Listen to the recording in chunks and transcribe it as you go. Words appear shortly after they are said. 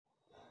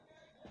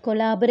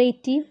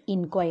Collaborative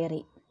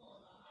inquiry.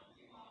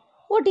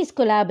 What is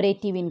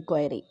collaborative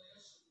inquiry?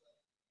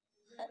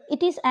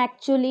 It is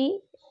actually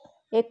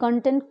a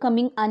content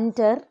coming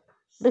under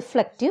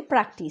reflective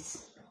practice,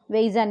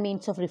 ways and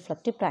means of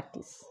reflective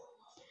practice.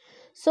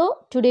 So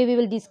today we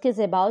will discuss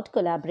about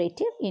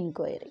collaborative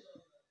inquiry.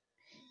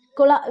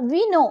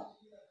 We know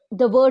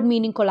the word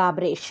meaning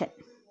collaboration.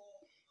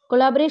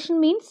 Collaboration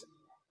means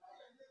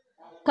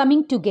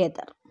coming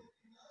together.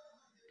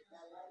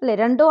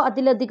 രണ്ടോ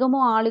അതിലധികമോ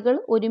ആളുകൾ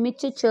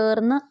ഒരുമിച്ച്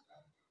ചേർന്ന്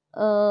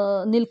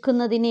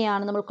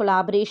നിൽക്കുന്നതിനെയാണ് നമ്മൾ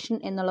collaboration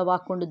എന്നുള്ള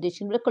വാക്കുകൊണ്ട്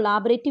ഉദ്ദേശിക്കുന്നത്. ഇവിടെ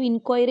കൊളാബറേറ്റീവ്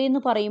ഇൻക്വയറി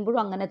എന്ന് പറയുമ്പോഴും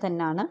അങ്ങനെ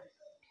തന്നെയാണ്.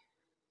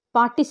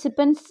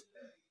 Participants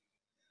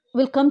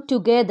will come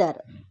together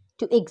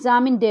to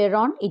examine their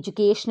own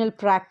educational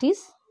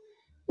practice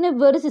in A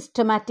very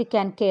systematic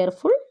and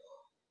careful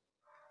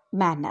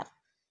manor.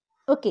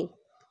 Okay,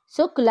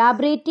 so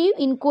collaborative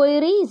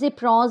inquiry is a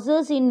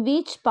process in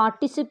which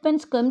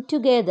participants come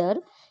together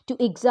to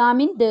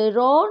examine their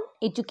own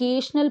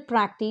educational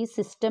practice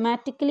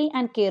systematically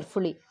and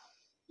carefully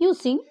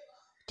using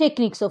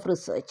techniques of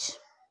research.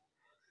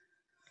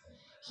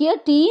 Here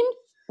team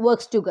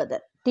works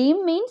together. Team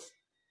means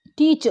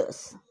teachers.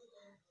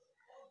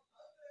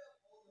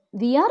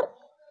 We are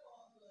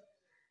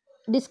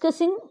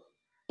discussing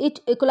it,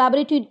 a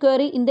collaborative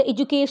inquiry in the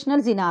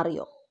educational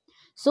scenario.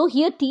 So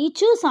here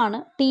teachers ആണ്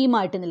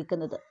ടീമായിട്ട്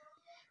നിൽക്കുന്നത്.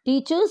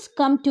 Teachers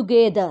come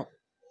together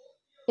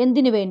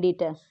എന്തിനു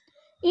വേണ്ടിയിട്ട്?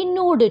 In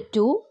order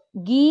to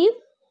give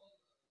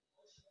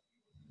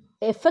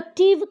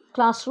effective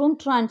class room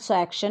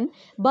transaction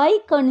by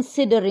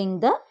considering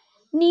the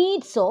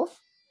needs of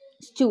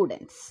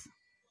students.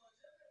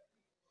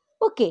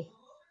 Okay,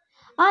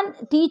 and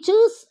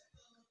teachers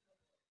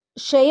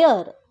share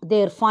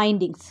their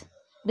findings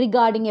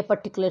regarding a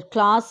particular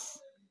class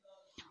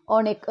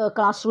on a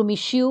class room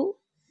issue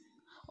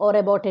or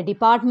about a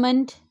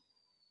department,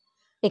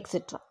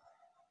 etc.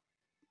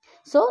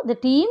 So the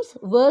teams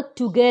work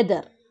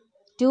together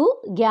to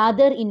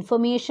gather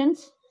information,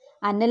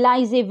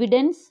 analyze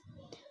evidence,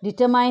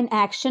 determine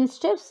action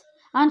steps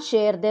and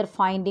share their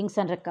findings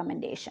and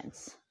recommendations.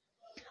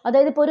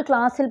 അതായത് ഇപ്പോൾ ഒരു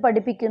ക്ലാസ്സിൽ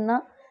പഠിപ്പിക്കുന്ന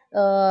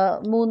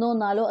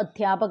 3-4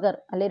 അധ്യാപകർ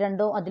അല്ലെങ്കിൽ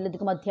 2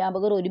 അതിലധികം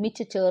അധ്യാപകർ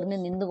ഒരുമിച്ച് ചേർന്ന്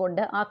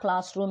നിന്നുകൊണ്ട് ആ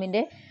ക്ലാസ്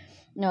റൂമിൻ്റെ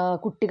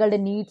കുട്ടികളുടെ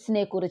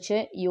നീഡ്സിനെ കുറിച്ച്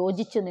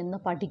യോജിച്ച് നിന്ന്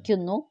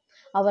പഠിക്കുന്നു.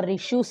 അവരുടെ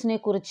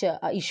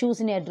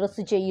ഇഷ്യൂസിനെ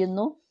അഡ്രസ്സ്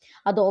ചെയ്യുന്നു.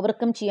 അത്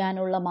ഓവർകം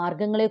ചെയ്യാനുള്ള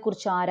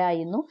മാർഗങ്ങളെക്കുറിച്ച്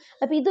ആരായുന്നു.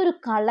 അപ്പോൾ ഇതൊരു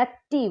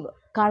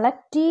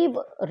കളക്റ്റീവ്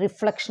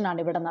റിഫ്ലക്ഷനാണ്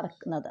ഇവിടെ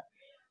നടക്കുന്നത്.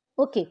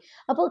 ഓക്കെ,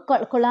 അപ്പോൾ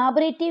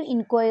collaborative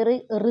inquiry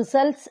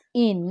results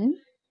in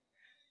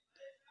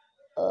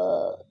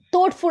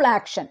thoughtful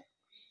action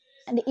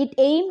and it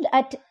aimed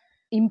at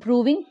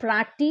improving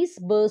practice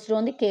based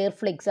on the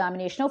careful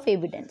examination of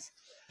evidence.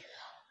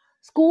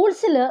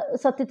 സ്കൂൾസിൽ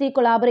സത്യത്തിൽ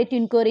കൊളാബറേറ്റീവ്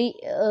ഇൻക്വയറി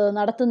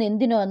നടത്തുന്ന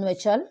എന്തിനോ എന്ന്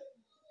വെച്ചാൽ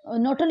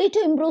not only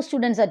to improve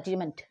students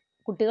achievement,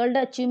 കുട്ടികളുടെ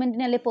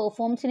അച്ചീവ്മെൻറ്റിനെ അല്ലെങ്കിൽ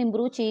പെർഫോമൻസിനെ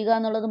ഇമ്പ്രൂവ് ചെയ്യുക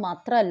എന്നുള്ളത്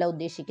മാത്രമല്ല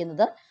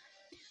ഉദ്ദേശിക്കുന്നത്,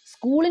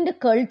 സ്കൂളിൻ്റെ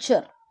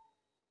കൾച്ചർ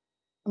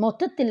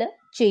മൊത്തത്തിൽ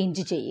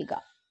ചേഞ്ച് ചെയ്യുക.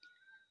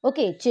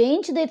 Okay,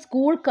 change the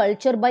school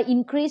culture by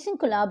increasing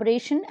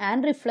collaboration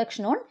and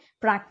reflection on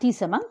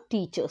practice among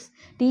teachers.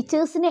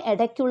 ടീച്ചേഴ്സിന്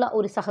ഇടയ്ക്കുള്ള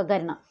ഒരു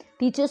സഹകരണം,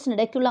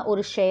 ടീച്ചേഴ്സിനിടയ്ക്കുള്ള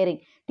ഒരു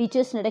ഷെയറിങ്,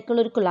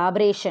 ടീച്ചേഴ്സിനിടയ്ക്കുള്ള ഒരു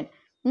കൊളാബറേഷൻ,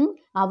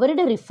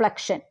 അവരുടെ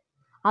റിഫ്ലക്ഷൻ,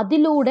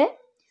 അതിലൂടെ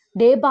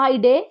day by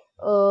day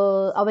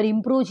our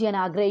improve ചെയ്യാൻ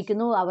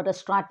ആഗ്രഹിക്കുന്നു. അവരുടെ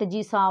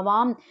സ്ട്രാറ്റജീസ്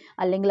ആവാം,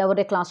 അല്ലെങ്കിൽ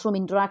അവരുടെ ക്ലാസ് റൂം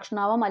ഇൻട്രാക്ഷൻ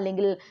ആവാം,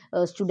 അല്ലെങ്കിൽ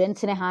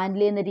സ്റ്റുഡൻസിനെ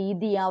ഹാൻഡിൽ ചെയ്യുന്ന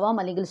രീതിയാവാം,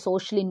 അല്ലെങ്കിൽ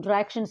സോഷ്യൽ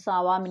ഇൻട്രാക്ഷൻസ്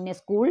ആവാം ഇൻ എ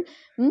സ്കൂൾ.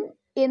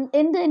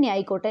 എന്ത് തന്നെ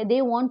ആയിക്കോട്ടെ,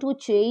 they want to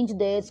change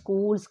their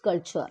schools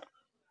culture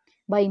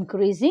by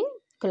increasing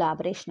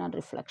collaboration and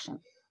reflection.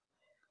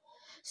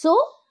 So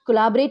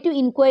collaborative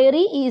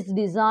inquiry is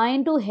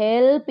designed to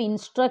help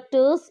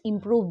instructors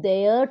improve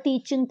their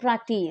teaching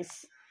practice.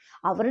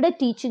 അവരുടെ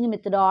teaching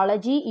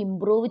methodology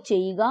improve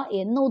ചെയ്യുക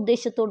എന്ന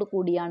ഉദ്ദേശത്തോടു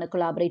കൂടിയാണ്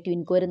collaborative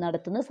inquiry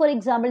നടത്തുന്നത്. For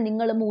example,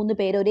 നിങ്ങൾ 3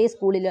 പേര് ഒരേ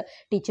സ്കൂളിൽ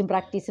ടീച്ചിങ്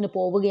പ്രാക്ടീസിന്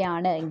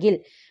പോവുകയാണ് എങ്കിൽ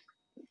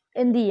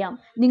എന്ത് ചെയ്യാം?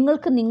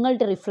 നിങ്ങൾക്ക്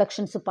നിങ്ങളുടെ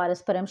റിഫ്ലക്ഷൻസ്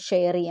പരസ്പരം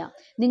ഷെയർ ചെയ്യാം.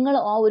 നിങ്ങൾ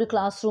ആ ഒരു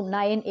ക്ലാസ് റൂം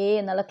 9A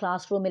എന്നുള്ള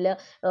ക്ലാസ് റൂമിൽ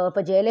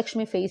ഇപ്പോൾ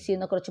ജയലക്ഷ്മി ഫേസ്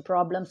ചെയ്യുന്ന കുറച്ച്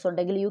പ്രോബ്ലംസ്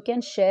ഉണ്ടെങ്കിൽ you can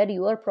share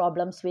your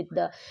problems with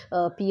the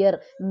peer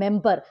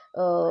member.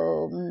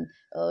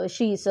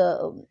 She is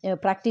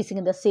practising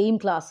in the same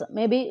class.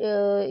 May be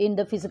in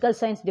the physical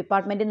science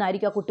ഡിപ്പാർട്ട്മെൻറ്റിൽ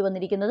നിന്നായിരിക്കും ആ കുട്ടി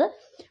വന്നിരിക്കുന്നത്,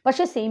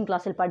 പക്ഷേ സെയിം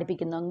ക്ലാസ്സിൽ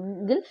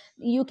പഠിപ്പിക്കുന്നെങ്കിൽ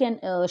U can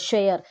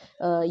share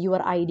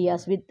your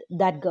ideas with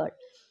that girl.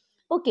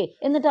 Okay,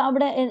 എന്നിട്ട്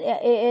അവിടെ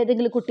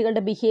ഏതെങ്കിലും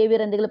കുട്ടികളുടെ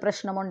ബിഹേവിയർ എന്തെങ്കിലും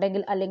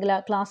പ്രശ്നമുണ്ടെങ്കിൽ, അല്ലെങ്കിൽ ആ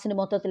ക്ലാസ്സിന്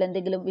മൊത്തത്തിൽ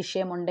എന്തെങ്കിലും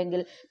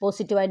വിഷയമുണ്ടെങ്കിൽ,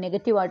 പോസിറ്റീവായി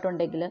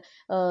നെഗറ്റീവായിട്ടുണ്ടെങ്കിൽ,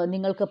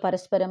 നിങ്ങൾക്ക്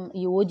പരസ്പരം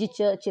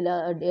യോജിച്ച് ചില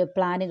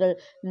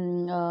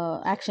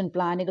ആക്ഷൻ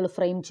പ്ലാനുകൾ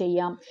ഫ്രെയിം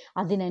ചെയ്യാം.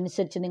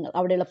 അതിനനുസരിച്ച് നിങ്ങൾ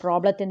അവിടെയുള്ള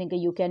പ്രോബ്ലത്തെ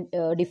നിങ്ങൾക്ക് you can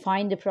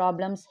define the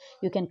problems,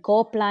 you can co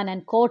plan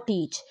and co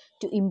teach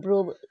to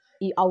improve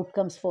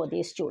outcomes for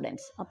these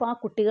students. അപ്പോൾ ആ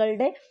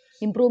കുട്ടികളുടെ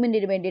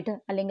ഇമ്പ്രൂവ്മെൻറ്റിന് വേണ്ടിയിട്ട്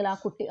അല്ലെങ്കിൽ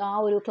ആ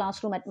ഒരു class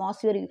room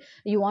atmosphere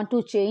you want to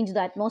change the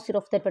atmosphere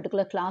of that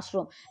particular class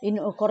room.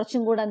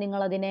 കുറച്ചും കൂടെ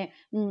നിങ്ങളതിനെ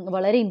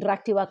വളരെ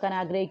ഇൻട്രാക്റ്റീവ് ആക്കാൻ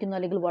ആഗ്രഹിക്കുന്നു,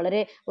 അല്ലെങ്കിൽ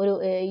വളരെ ഒരു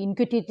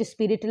ഇൻക്വിറ്റേറ്റീവ്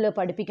സ്പിരിറ്റിൽ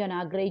പഠിപ്പിക്കാൻ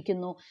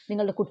ആഗ്രഹിക്കുന്നു,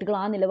 നിങ്ങളുടെ കുട്ടികൾ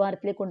ആ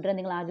നിലവാരത്തിലേക്ക് കൊണ്ടുവരാൻ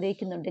നിങ്ങൾ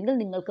ആഗ്രഹിക്കുന്നുണ്ടെങ്കിൽ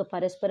നിങ്ങൾക്ക്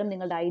പരസ്പരം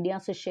നിങ്ങളുടെ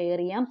ഐഡിയാസ് ഷെയർ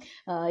ചെയ്യാം.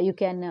 You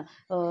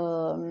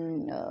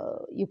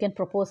can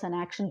propose an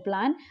action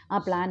plan.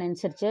 ആ പ്ലാൻ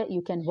അനുസരിച്ച്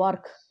you can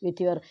work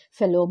with your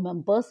fellow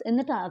members.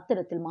 എന്നിട്ട്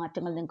അത്തരത്തിൽ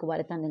മാറ്റങ്ങൾ നിങ്ങൾക്ക്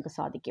വരുത്താൻ നിങ്ങൾക്ക്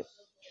സാധിക്കും.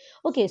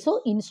 Okay, so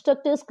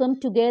instructors come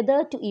together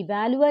to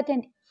evaluate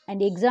and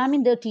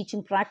examine their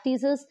teaching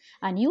practices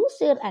and use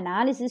their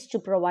analysis to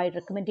provide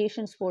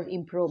recommendations for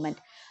improvement.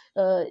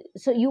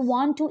 So you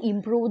want to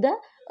improve the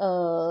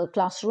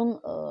classroom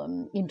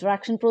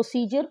interaction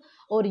procedure,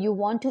 or you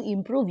want to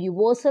improve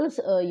yourselves,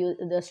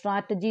 the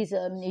strategies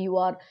you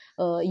are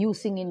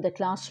using in the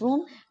classroom,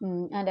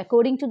 and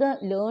according to the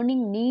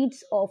learning needs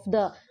of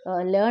the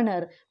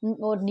learner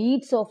or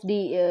needs of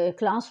the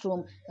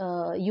classroom,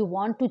 you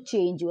want to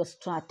change your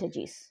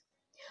strategies.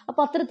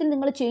 അപ്പോൾ അത്തരത്തിൽ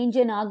നിങ്ങൾ change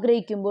ചെയ്യാൻ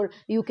ആഗ്രഹിക്കുമ്പോൾ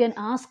you can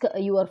ask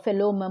your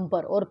fellow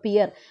member or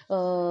peer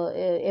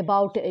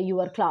about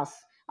your class.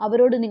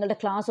 അവരോട് നിങ്ങളുടെ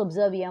class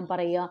observe ചെയ്യാൻ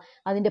പറയുക,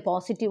 അതിൻ്റെ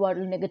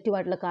പോസിറ്റീവായിട്ടുള്ള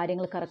നെഗറ്റീവായിട്ടുള്ള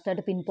കാര്യങ്ങൾ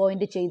കറക്റ്റായിട്ട് പിൻ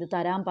പോയിൻ്റ് ചെയ്ത്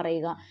തരാൻ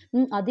പറയുക.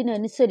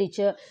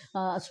 അതിനനുസരിച്ച്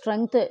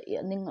സ്ട്രെങ്ത്ത്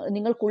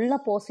നിങ്ങൾക്കുള്ള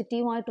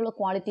പോസിറ്റീവായിട്ടുള്ള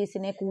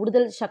ക്വാളിറ്റീസിനെ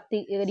കൂടുതൽ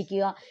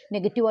ശക്തീകരിക്കുക,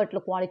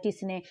 നെഗറ്റീവായിട്ടുള്ള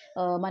ക്വാളിറ്റീസിനെ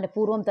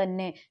മനഃപൂർവ്വം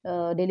തന്നെ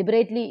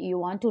deliberately you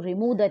want to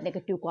remove that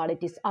negative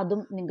qualities,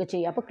 അതും നിങ്ങൾക്ക്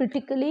ചെയ്യുക. അപ്പോൾ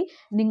ക്രിട്ടിക്കലി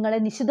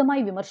നിങ്ങളെ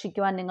നിശിതമായി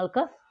വിമർശിക്കുവാൻ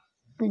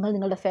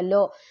നിങ്ങളുടെ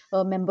ഫെല്ലോ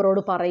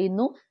മെമ്പറോട്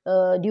പറയുന്നു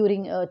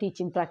ഡ്യൂറിങ്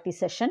ടീച്ചിങ്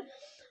പ്രാക്ടീസ് സെഷൻ.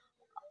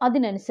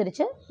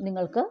 അതിനനുസരിച്ച്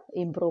നിങ്ങൾക്ക്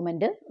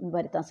ഇമ്പ്രൂവ്മെൻറ്റ്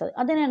വരുത്താൻ സാധിക്കും.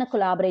 അതിനാണ്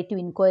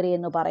കൊളാബറേറ്റീവ് ഇൻക്വയറി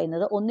എന്ന്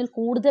പറയുന്നത്. ഒന്നിൽ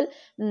കൂടുതൽ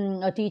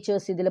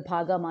ടീച്ചേഴ്സ് ഇതിൽ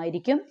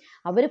ഭാഗമായിരിക്കും.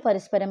 അവർ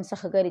പരസ്പരം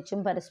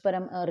സഹകരിച്ചും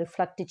പരസ്പരം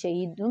റിഫ്ലക്റ്റ്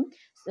ചെയ്തും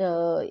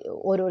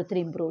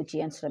ഓരോരുത്തരും ഇമ്പ്രൂവ്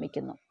ചെയ്യാൻ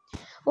ശ്രമിക്കുന്നു.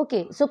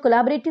 Okay, so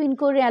collaborative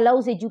inquiry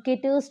allows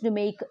educators to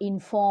make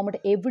informed,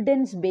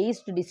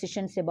 evidence-based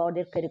decisions about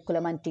their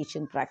curriculum and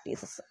teaching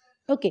practices.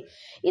 Okay,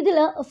 ഇതിൽ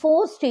 4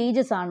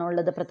 സ്റ്റേജസ്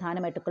ആണുള്ളത്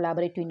പ്രധാനമായിട്ട്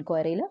കൊളാബറേറ്റീവ്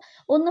ഇൻക്വയറിയിൽ.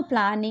 ഒന്ന്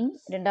പ്ലാനിങ്,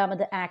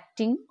 രണ്ടാമത്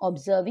acting,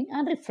 observing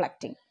and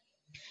reflecting.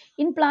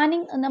 In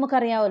planning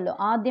നമുക്കറിയാമല്ലോ,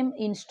 ആദ്യം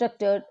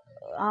ഇൻസ്ട്രക്ടർ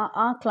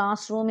ആ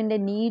ക്ലാസ് റൂമിൻ്റെ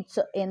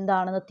നീഡ്സ്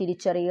എന്താണെന്ന്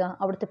തിരിച്ചറിയുക,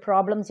 അവിടുത്തെ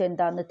പ്രോബ്ലംസ്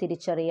എന്താണെന്ന്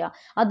തിരിച്ചറിയുക,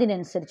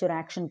 അതിനനുസരിച്ച് ഒരു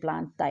ആക്ഷൻ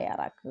പ്ലാൻ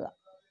തയ്യാറാക്കുക.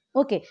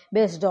 Okay,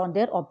 based on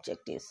their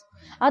objectives.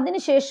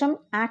 അതിനുശേഷം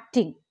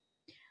ആക്ടിങ്.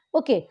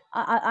 ഓക്കെ,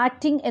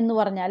 ആക്ടിങ് എന്ന്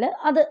പറഞ്ഞാൽ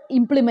അത്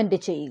ഇംപ്ലിമെൻറ്റ്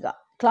ചെയ്യുക,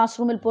 ക്ലാസ്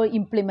റൂമിൽ പോയി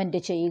ഇംപ്ലിമെൻറ്റ്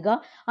ചെയ്യുക.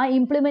 ആ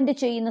ഇംപ്ലിമെൻറ്റ്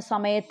ചെയ്യുന്ന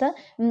സമയത്ത്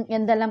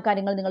എന്തെല്ലാം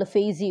കാര്യങ്ങൾ നിങ്ങൾ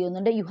ഫേസ്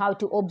ചെയ്യുന്നുണ്ട്, you have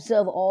to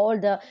observe all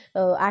the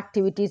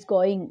activities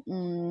going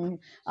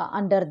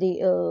under the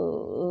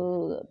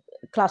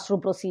class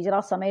room procedure.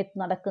 ആ സമയത്ത്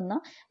നടക്കുന്ന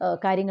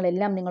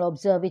കാര്യങ്ങളെല്ലാം നിങ്ങൾ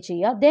ഒബ്സർവ്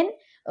ചെയ്യുക. ദെൻ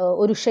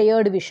ഒരു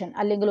ഷെയർഡ് വിഷൻ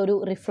അല്ലെങ്കിൽ ഒരു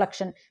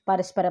റിഫ്ലക്ഷൻ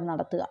പരസ്പരം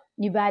നടത്തുക,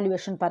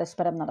 ഇവാലുവേഷൻ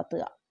പരസ്പരം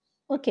നടത്തുക.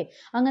 ഓക്കെ,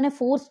 അങ്ങനെ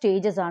 4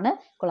 സ്റ്റേജസ് ആണ്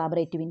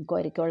കൊളാബറേറ്റീവ്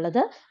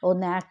ഇൻക്വയറിക്കുള്ളത്.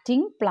 ഒന്ന്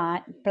acting,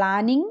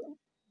 planning,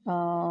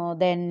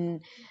 then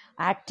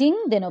acting,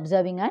 then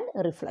observing and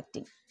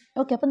reflecting.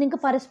 Okay, അപ്പോൾ നിങ്ങൾക്ക്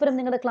പരസ്പരം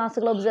നിങ്ങളുടെ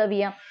ക്ലാസ്സുകൾ ഒബ്സർവ്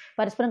ചെയ്യാം.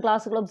 പരസ്പരം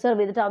ക്ലാസ്സുകൾ ഒബ്സർവ്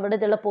ചെയ്തിട്ട്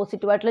അവിടെയുള്ള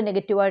പോസിറ്റീവായിട്ടുള്ള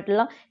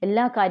നെഗറ്റീവായിട്ടുള്ള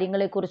എല്ലാ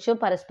കാര്യങ്ങളെക്കുറിച്ചും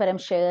പരസ്പരം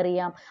ഷെയർ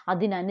ചെയ്യാം.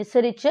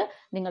 അതിനനുസരിച്ച്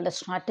നിങ്ങളുടെ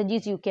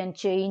സ്ട്രാറ്റജീസ് യു ക്യാൻ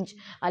ചേഞ്ച്.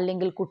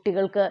 അല്ലെങ്കിൽ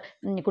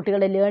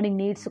കുട്ടികളുടെ ലേണിംഗ്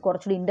നീഡ്സ്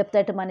കുറച്ചുകൂടി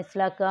ഇൻഡെപ്തായിട്ട്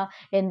മനസ്സിലാക്കുക.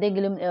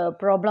 എന്തെങ്കിലും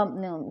പ്രോബ്ലം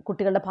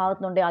കുട്ടികളുടെ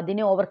ഭാഗത്തുനിന്നുണ്ടെങ്കിൽ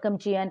അതിനെ ഓവർകം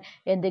ചെയ്യാൻ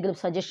എന്തെങ്കിലും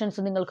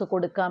സജഷൻസ് നിങ്ങൾക്ക്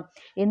കൊടുക്കാം.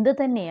 എന്ത്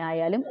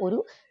തന്നെയായാലും ഒരു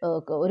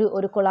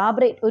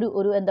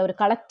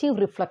കളക്റ്റീവ്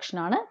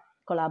റിഫ്ലക്ഷനാണ്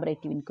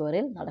കൊളാബറേറ്റീവ്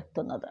ഇൻക്വയറിയിൽ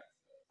നടത്തുന്നത്.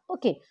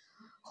 Okay,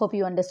 hope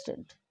you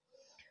understood.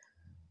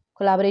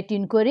 Collaborative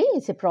inquiry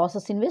is a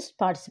process in which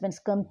participants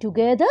come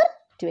together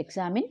to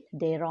examine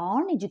their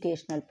own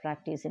educational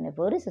practice in a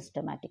very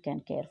systematic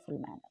and careful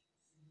manner.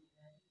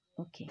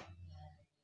 Okay.